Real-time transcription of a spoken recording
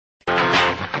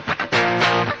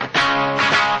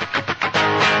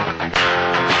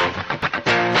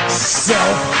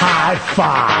High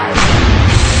five!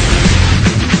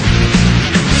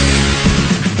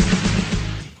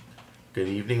 Good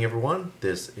evening, everyone.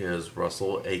 This is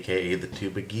Russell, aka the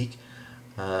Tuba Geek.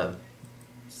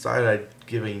 Decided I'd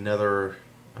give another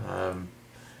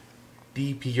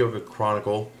DP Yoga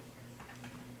Chronicle,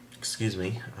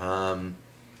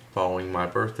 following my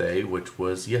birthday, which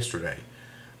was yesterday.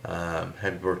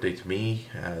 Happy birthday to me,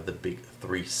 the big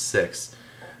 3-6.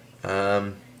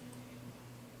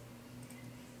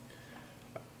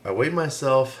 I weighed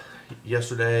myself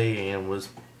yesterday and was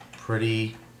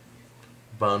pretty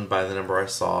bummed by the number I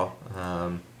saw.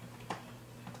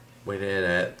 Weighed in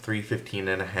at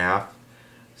 315.5,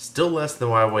 still less than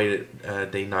what I weighed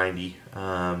at day 90.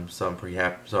 So I'm pretty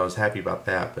happy. So I was happy about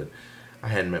that, but I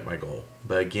hadn't met my goal.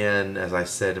 But again, as I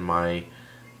said in my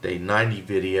day 90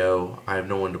 video, I have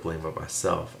no one to blame but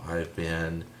myself. I've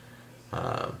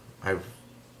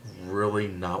really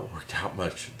not worked out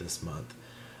much this month.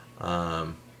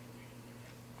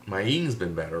 My eating's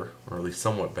been better, or at least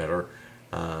somewhat better,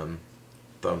 though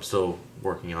I'm still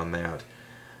working on that.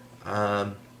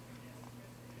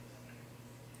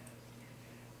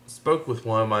 Spoke with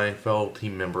one of my fellow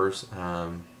team members,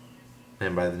 and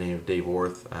by the name of Dave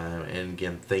Orth, and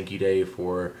again, thank you, Dave,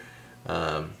 for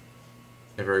a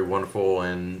very wonderful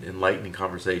and enlightening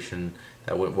conversation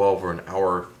that went well over an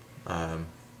hour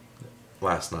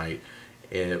last night.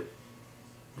 It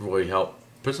really helped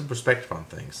put some perspective on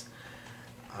things.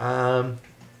 I've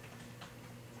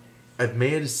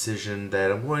made a decision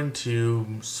that I'm going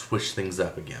to switch things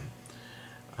up again.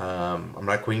 I'm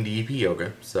not quitting DP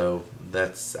Yoga, so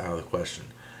that's out of the question.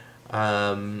 But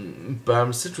I'm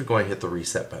essentially going to hit the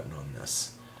reset button on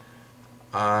this.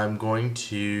 I'm going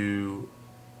to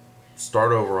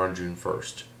start over on June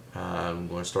 1st. I'm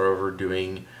going to start over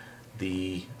doing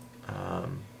the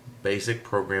basic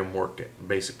program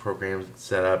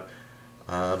setup.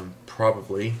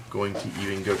 Probably going to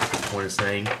even go to the point of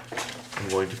saying I'm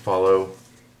going to follow.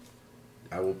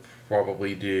 I will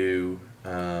probably do,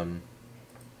 since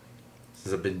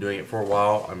I've been doing it for a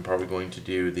while, I'm probably going to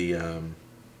do the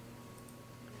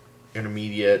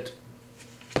intermediate,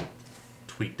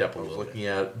 tweaked up a little. I was looking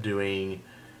at doing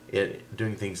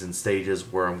things in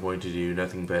stages where I'm going to do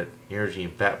nothing but energy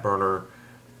and fat burner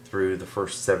through the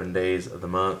first 7 days of the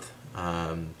month.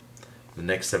 The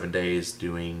next 7 days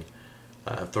doing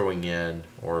throwing in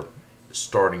or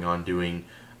starting on doing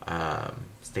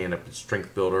stand-up and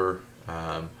strength builder,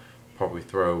 probably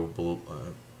throw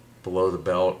below the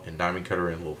belt and diamond cutter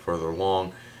in a little further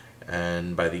along,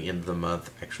 and by the end of the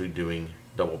month actually doing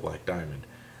double black diamond.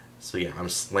 So yeah, I'm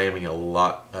slamming a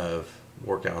lot of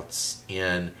workouts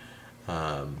in,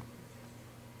 but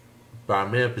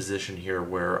I'm in a position here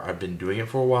where I've been doing it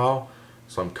for a while,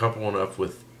 so I'm comfortable enough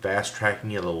with fast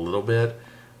tracking it a little bit.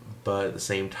 But at the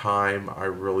same time, I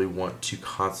really want to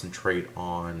concentrate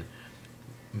on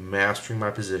mastering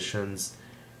my positions,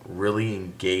 really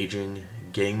engaging,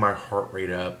 getting my heart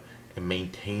rate up, and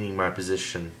maintaining my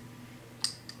position,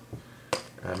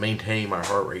 maintaining my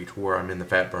heart rate to where I'm in the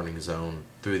fat burning zone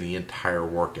through the entire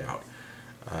workout.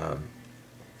 I've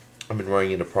been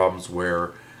running into problems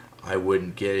where I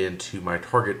wouldn't get into my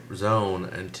target zone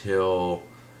until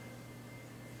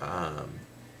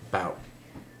about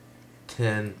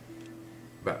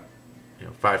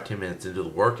 5-10 minutes into the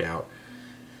workout.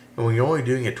 And when you're only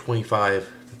doing a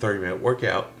 25 to 30 minute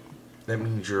workout, that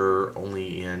means you're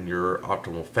only in your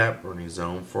optimal fat burning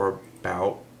zone for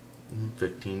about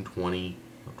 15, 20,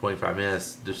 25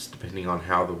 minutes, just depending on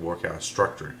how the workout is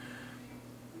structured.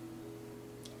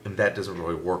 And that doesn't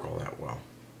really work all that well,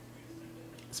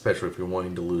 especially if you're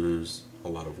wanting to lose a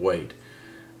lot of weight.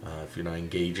 If you're not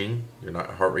engaging,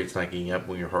 heart rate's not getting up.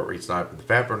 When your heart rate's not in the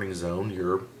fat burning zone,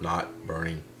 you're not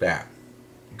burning fat.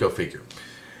 Go figure.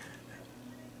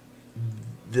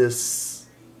 This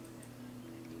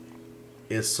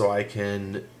is so I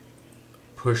can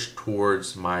push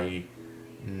towards my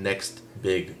next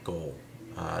big goal.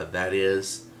 That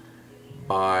is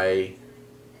by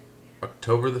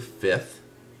October the 5th,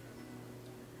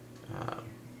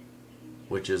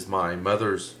 which is my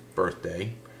mother's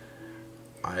birthday.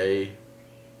 I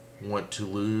want to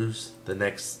lose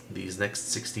these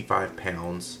next 65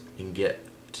 pounds and get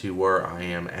to where I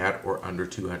am at or under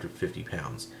 250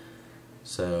 pounds.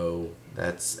 So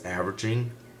that's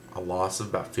averaging a loss of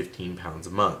about 15 pounds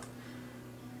a month.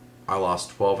 I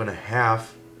lost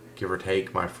 12.5, give or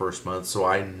take, my first month, so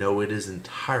I know it is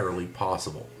entirely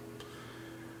possible.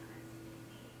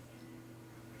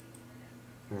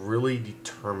 Really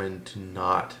determined to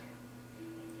not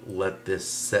let this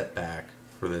setback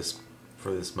for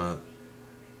this month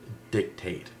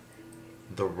dictate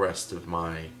the rest of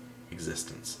my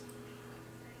existence.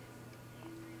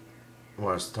 when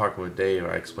I was talking with Dave,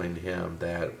 I explained to him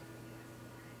that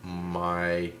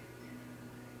my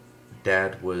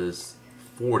dad was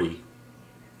 40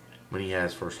 when he had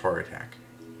his first heart attack.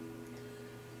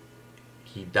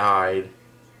 He died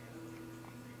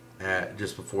at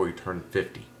just before he turned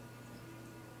 50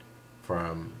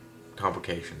 from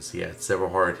complications. He had several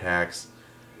heart attacks.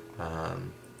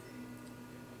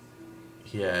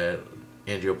 He had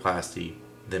angioplasty,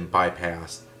 then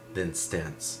bypass, then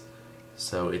stents.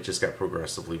 So it just got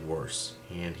progressively worse,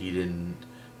 and he didn't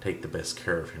take the best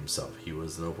care of himself. He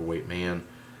was an overweight man.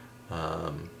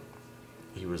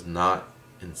 He was not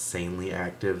insanely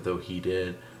active, though he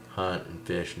did hunt and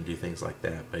fish and do things like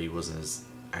that, but he wasn't as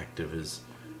active as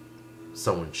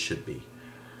someone should be.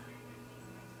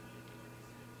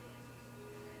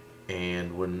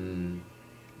 And when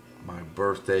my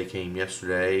birthday came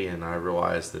yesterday and I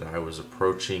realized that I was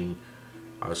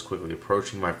quickly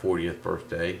approaching my 40th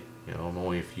birthday, you know, I'm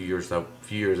only a few years out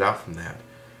from that,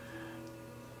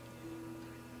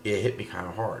 it hit me kind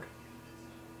of hard.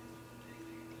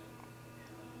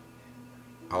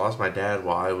 I lost my dad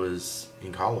while I was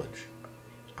in college.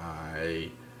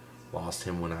 I lost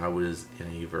him when I was in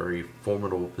a very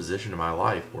formidable position in my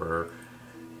life where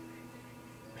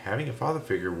having a father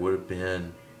figure would have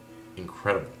been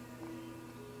incredible.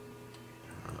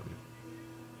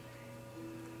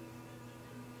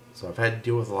 So I've had to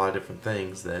deal with a lot of different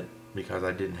things that, because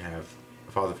I didn't have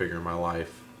a father figure in my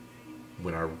life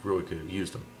when I really could have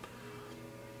used them.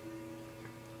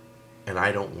 And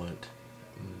I don't want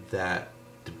that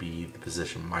to be the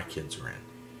position my kids are in.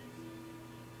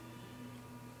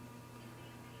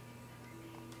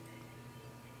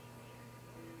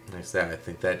 Like I said, I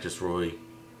think that just really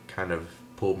kind of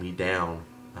pulled me down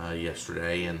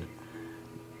yesterday, and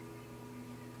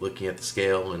looking at the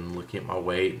scale and looking at my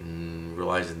weight and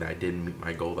realizing that I didn't meet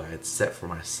my goal that I had set for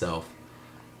myself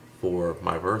for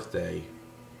my birthday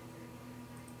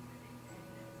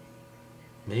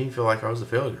made me feel like I was a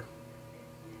failure.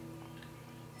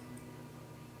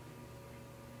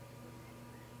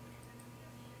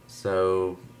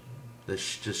 So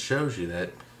this just shows you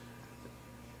that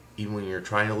even when you're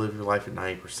trying to live your life at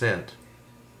 90%,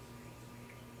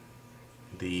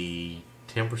 the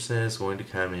 10% is going to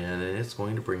come in and it's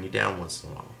going to bring you down once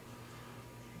in a while.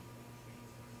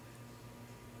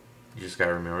 You just got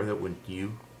to remember that when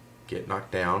you get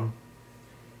knocked down,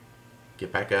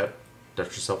 get back up,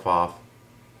 dust yourself off,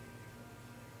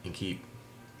 and keep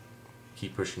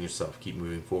pushing yourself, keep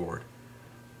moving forward.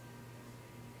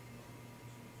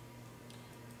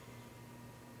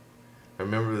 I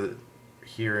remember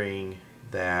hearing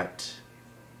that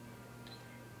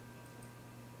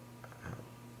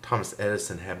Thomas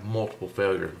Edison had multiple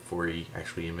failures before he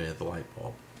actually invented the light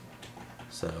bulb.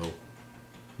 So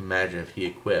imagine if he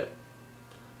had quit.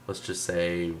 Let's just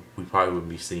say we probably wouldn't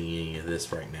be seeing any of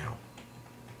this right now,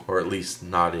 or at least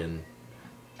not in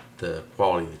the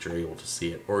quality that you're able to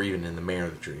see it, or even in the manner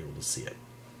that you're able to see it.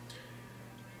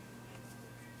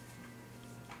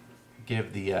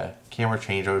 Give the camera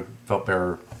change, I felt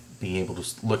better being able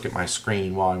to look at my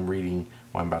screen while I'm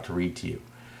about to read to you.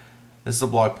 This is a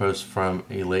blog post from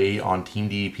a lady on Team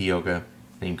DDP Yoga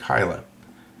named Kyla,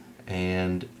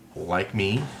 and like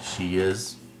me, she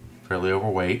is fairly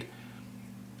overweight,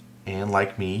 and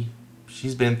like me,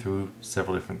 she's been through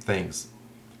several different things.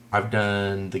 I've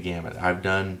done the gamut. I've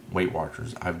done Weight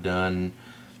Watchers. I've done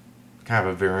kind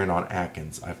of a variant on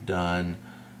Atkins. I've done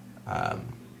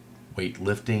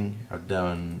weightlifting. I've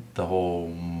done the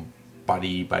whole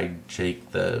body by Jake,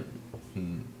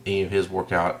 any of his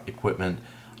workout equipment.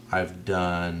 I've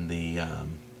done the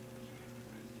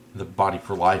Body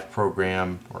for Life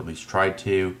program, or at least tried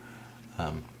to.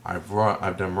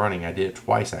 I've done running. I did it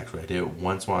twice actually. I did it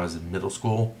once when I was in middle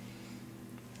school,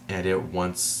 and I did it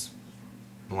once.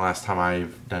 The last time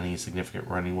I've done any significant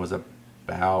running was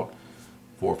about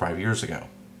 4 or 5 years ago.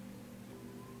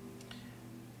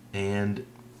 And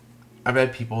I've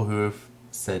had people who have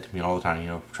said to me all the time, you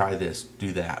know, try this,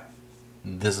 do that.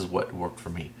 This is what worked for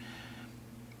me.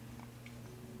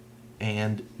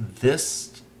 And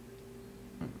this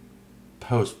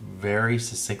post very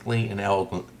succinctly and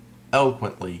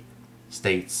eloquently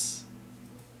states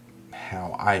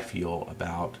how I feel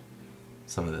about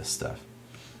some of this stuff.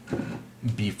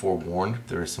 Be forewarned,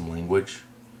 there is some language.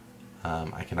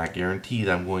 I cannot guarantee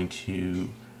that I'm going to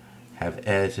have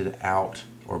edited out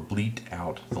or bleeped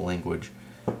out the language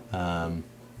in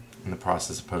the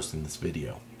process of posting this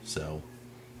video. So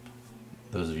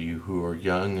those of you who are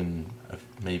young and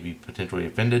maybe potentially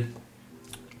offended,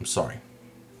 I'm sorry.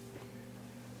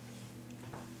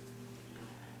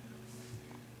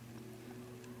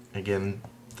 Again,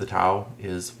 the title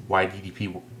is Why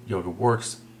DDP yoga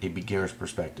works, a beginner's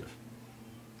perspective.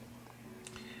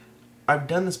 I've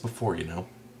done this before, you know.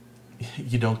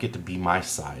 You don't get to be my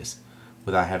size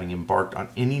without having embarked on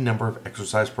any number of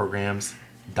exercise programs,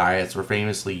 diets, or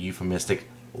famously euphemistic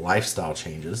lifestyle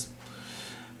changes.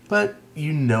 But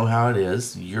you know how it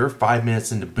is. You're 5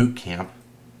 minutes into boot camp,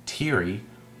 teary,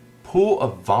 pool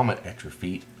of vomit at your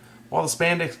feet, while the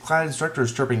spandex-clad instructor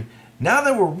is chirping, "Now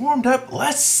that we're warmed up,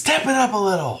 let's step it up a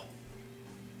little."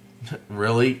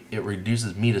 Really, it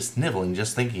reduces me to sniveling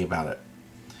just thinking about it.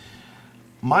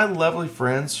 My lovely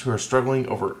friends who are struggling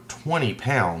over 20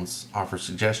 pounds offer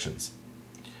suggestions.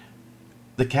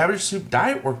 The cabbage soup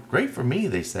diet worked great for me,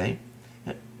 they say.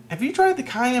 Have you tried the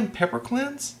cayenne pepper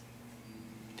cleanse?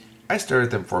 I stare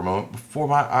at them for a moment before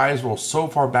my eyes roll so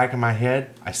far back in my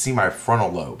head I see my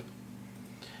frontal lobe.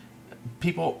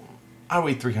 People, I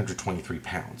weigh 323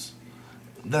 pounds.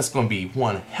 That's going to be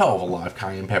one hell of a lot of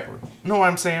cayenne pepper. Know what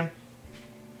I'm saying?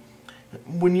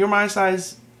 When you're my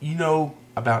size, you know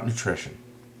about nutrition.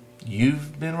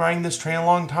 You've been riding this train a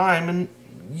long time, and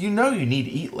you know you need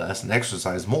to eat less and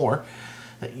exercise more.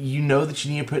 You know that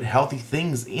you need to put healthy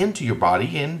things into your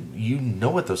body, and you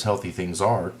know what those healthy things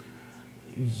are.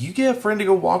 You get a friend to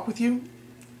go walk with you,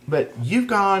 but you've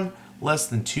gone less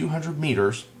than 200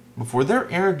 meters before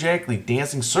they're energetically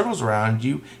dancing circles around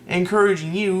you,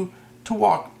 encouraging you to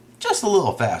walk just a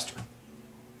little faster.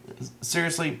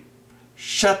 Seriously,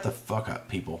 shut the fuck up,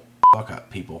 people. Fuck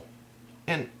up, people.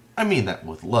 And I mean that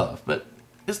with love, but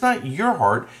it's not your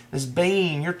heart that's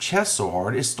banging in your chest so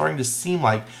hard it's starting to seem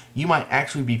like you might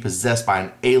actually be possessed by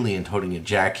an alien toting a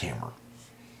jackhammer.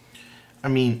 I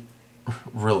mean,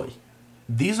 really,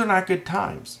 these are not good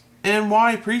times. And while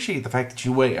I appreciate the fact that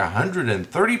you weigh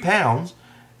 130 pounds,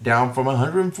 down from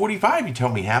 145, you tell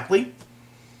me happily,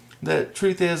 the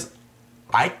truth is,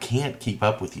 I can't keep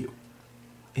up with you.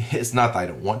 It's not that I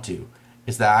don't want to,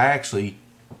 it's that I actually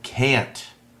can't.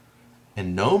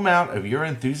 And no amount of your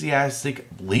enthusiastic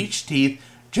bleached teeth,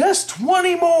 just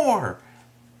 20 more,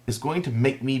 is going to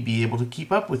make me be able to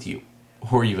keep up with you,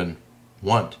 or even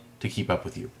want to keep up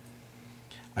with you.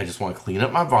 I just want to clean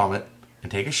up my vomit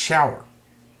and take a shower.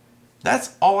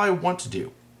 That's all I want to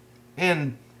do.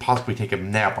 And possibly take a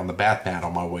nap on the bath mat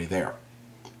on my way there.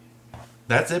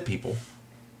 That's it, people.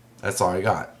 That's all I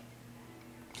got.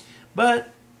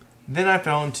 But then I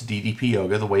fell into DDP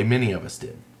yoga the way many of us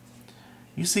did.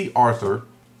 You see Arthur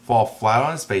fall flat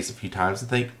on his face a few times and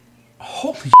think,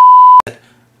 holy shit,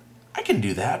 I can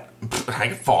do that. I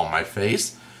can fall on my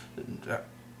face.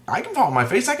 I can fall on my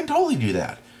face. I can totally do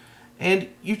that. And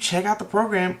you check out the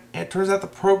program, and it turns out the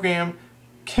program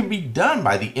can be done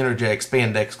by the energetic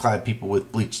spandex-clad people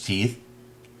with bleached teeth,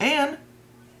 and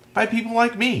by people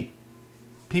like me.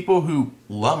 People who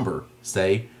lumber,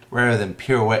 say, rather than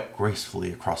pirouette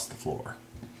gracefully across the floor.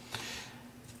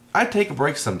 I take a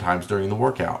break sometimes during the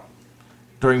workout.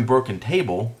 During broken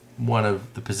table, one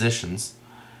of the positions,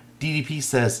 DDP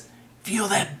says, "Feel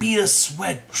that bead of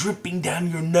sweat dripping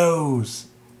down your nose."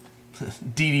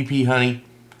 DDP, honey,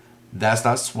 that's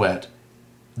not sweat.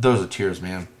 Those are tears,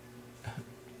 man.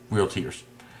 Real tears.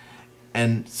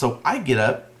 And so I get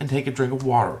up and take a drink of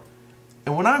water.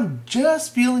 And when I'm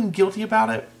just feeling guilty about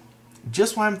it,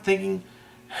 just when I'm thinking,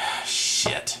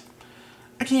 shit,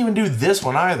 I can't even do this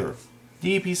one either,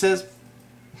 DDP says,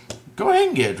 go ahead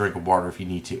and get a drink of water if you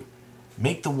need to.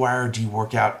 Make the YRG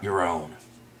workout your own.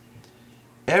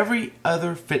 Every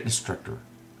other fitness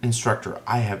instructor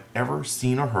I have ever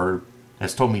seen or heard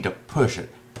has told me to push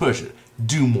it,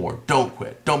 do more, don't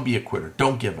quit, don't be a quitter,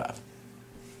 don't give up.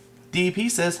 DDP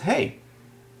says, hey,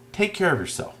 take care of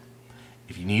yourself.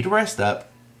 If you need to rest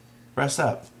up, rest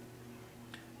up.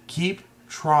 Keep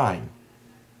trying.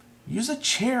 Use a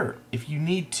chair if you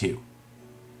need to.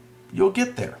 You'll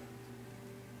get there.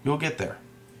 You'll get there.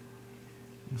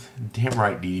 Damn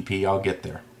right, DDP, I'll get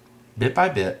there. Bit by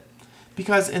bit.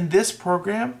 Because in this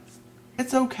program,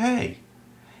 it's okay.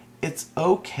 It's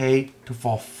okay to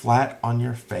fall flat on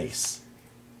your face.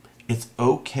 It's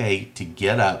okay to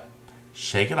get up,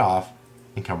 shake it off,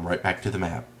 and come right back to the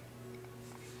mat.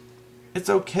 It's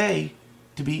okay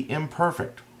to be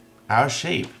imperfect, out of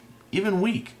shape, even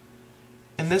weak.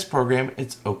 In this program,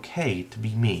 it's okay to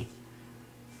be me.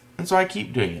 And so I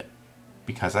keep doing it,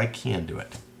 because I can do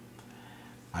it.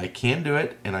 I can do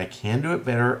it, and I can do it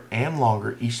better and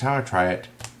longer each time I try it.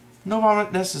 No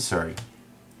vomit necessary.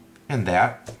 And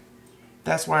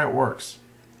that's why it works.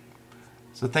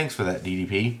 So thanks for that,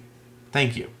 DDP.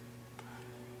 Thank you.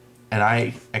 And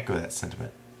I echo that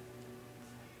sentiment.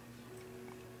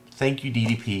 Thank you,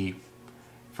 DDP,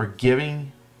 for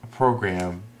giving a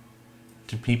program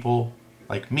to people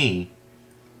like me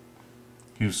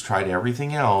who's tried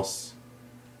everything else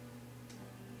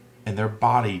and their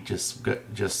body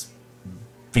just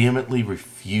vehemently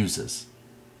refuses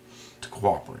to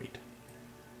cooperate.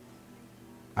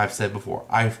 I've said before,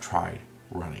 I've tried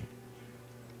running,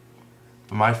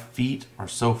 but my feet are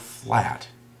so flat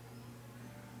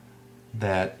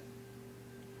that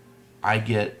I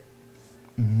get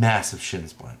massive shin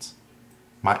splints.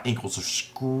 My ankles are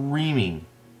screaming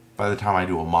by the time I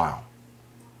do a mile.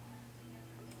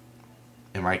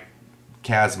 And my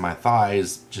calves and my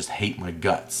thighs just hate my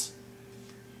guts.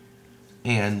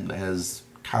 And as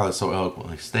Kyla so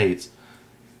eloquently states,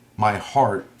 my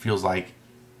heart feels like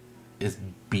it's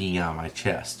beating out of my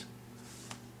chest.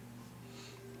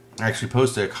 I actually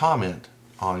posted a comment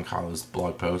on Kyla's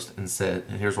blog post and said,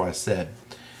 and here's what I said: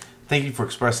 "Thank you for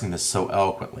expressing this so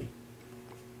eloquently.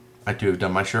 I too have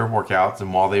done my share of workouts,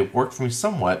 and while they've worked for me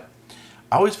somewhat,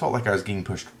 I always felt like I was getting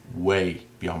pushed way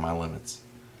beyond my limits.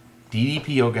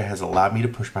 DDP yoga has allowed me to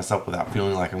push myself without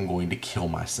feeling like I'm going to kill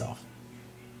myself."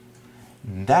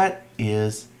 And that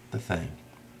is the thing.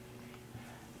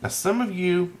 Now, some of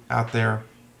you out there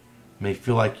may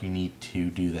feel like you need to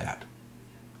do that.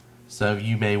 Some of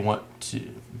you may want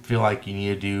to feel like you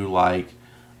need to do like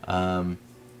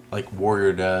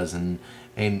Warrior does and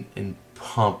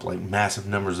pump like massive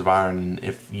numbers of iron. And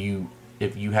if you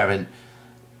haven't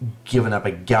given up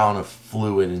a gallon of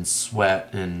fluid and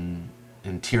sweat and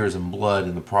tears and blood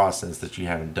in the process, that you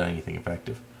haven't done anything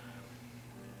effective.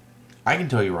 I can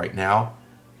tell you right now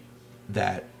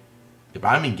that if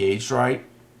I'm engaged right,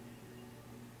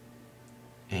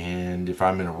 and if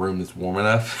I'm in a room that's warm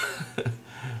enough,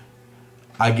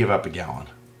 I give up a gallon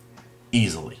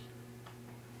easily.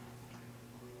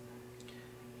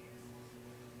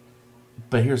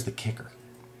 But here's the kicker.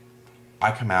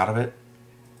 I come out of it,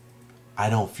 I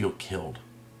don't feel killed.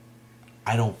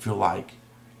 I don't feel like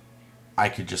I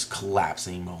could just collapse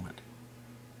any moment.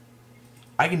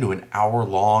 I can do an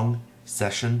hour-long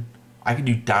session. I can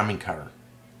do diamond cutter,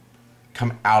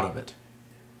 come out of it,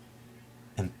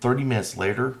 and 30 minutes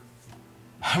later,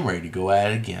 I'm ready to go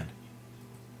at it again.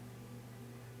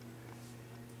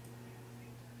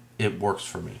 It works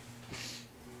for me.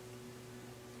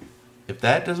 If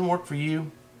that doesn't work for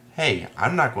you, hey,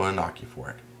 I'm not going to knock you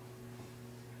for it.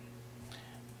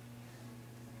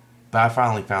 But I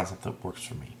finally found something that works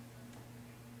for me.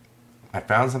 I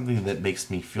found something that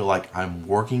makes me feel like I'm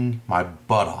working my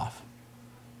butt off,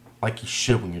 like you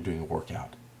should when you're doing a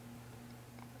workout.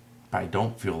 But I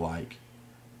don't feel like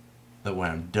that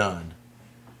when I'm done,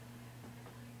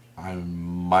 I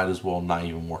might as well not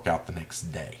even work out the next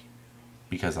day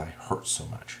because I hurt so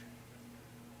much.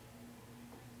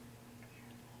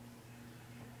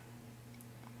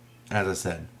 As I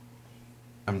said,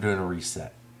 I'm doing a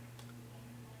reset,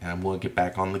 and I'm going to get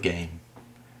back on the game,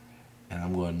 and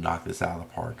I'm going to knock this out of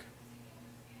the park.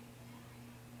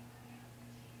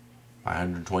 My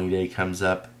 120 day comes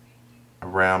up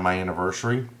around my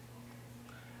anniversary,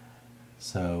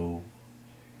 so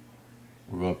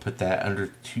we're going to put that under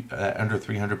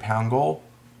 300 pound goal.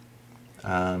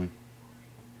 We're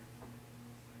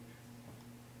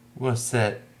going to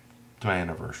set to my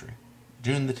anniversary,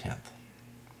 June the 10th.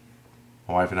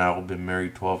 My wife and I have been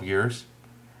married 12 years,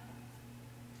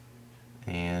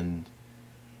 and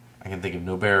I can think of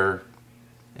no better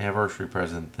anniversary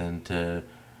present than to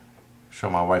show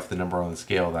my wife the number on the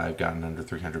scale that I've gotten under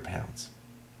 300 pounds.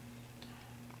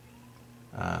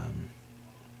 I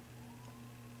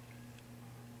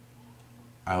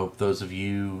hope those of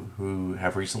you who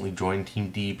have recently joined Team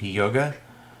DEP Yoga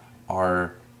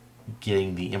are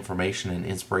getting the information and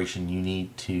inspiration you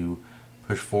need to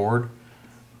push forward.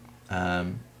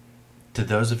 To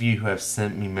those of you who have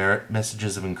sent me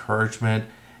messages of encouragement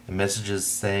and messages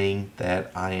saying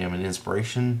that I am an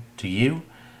inspiration to you,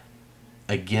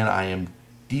 again, I am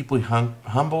deeply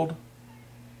humbled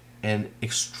and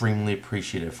extremely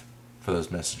appreciative for those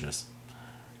messages.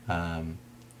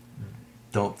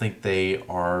 Don't think they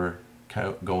are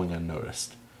going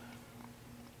unnoticed.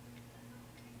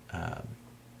 I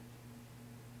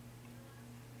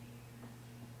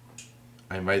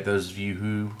invite those of you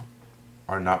who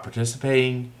are not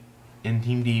participating in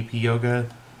Team DEP Yoga,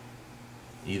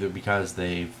 either because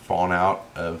they've fallen out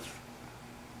of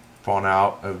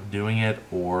doing it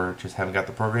or just haven't got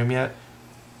the program yet.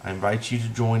 I invite you to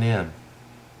join in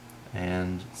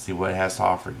and see what it has to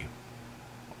offer you,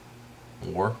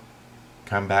 or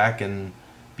come back and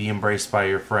be embraced by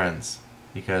your friends,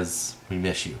 because we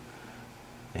miss you.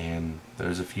 And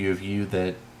there's a few of you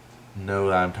that know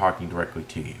that I'm talking directly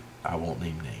to you. I won't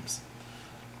name names.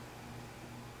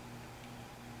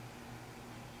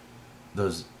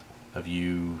 Those of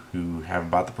you who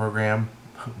haven't bought the program,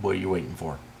 what are you waiting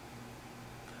for?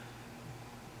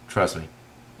 Trust me,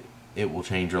 it will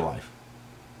change your life.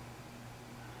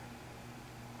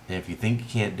 And if you think you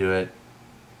can't do it,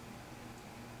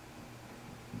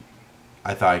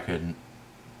 I thought I couldn't,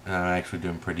 and I'm actually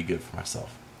doing pretty good for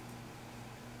myself.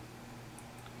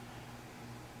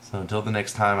 So until the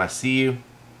next time I see you,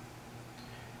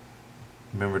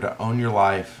 remember to own your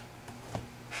life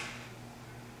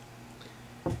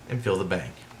and feel the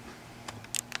bank.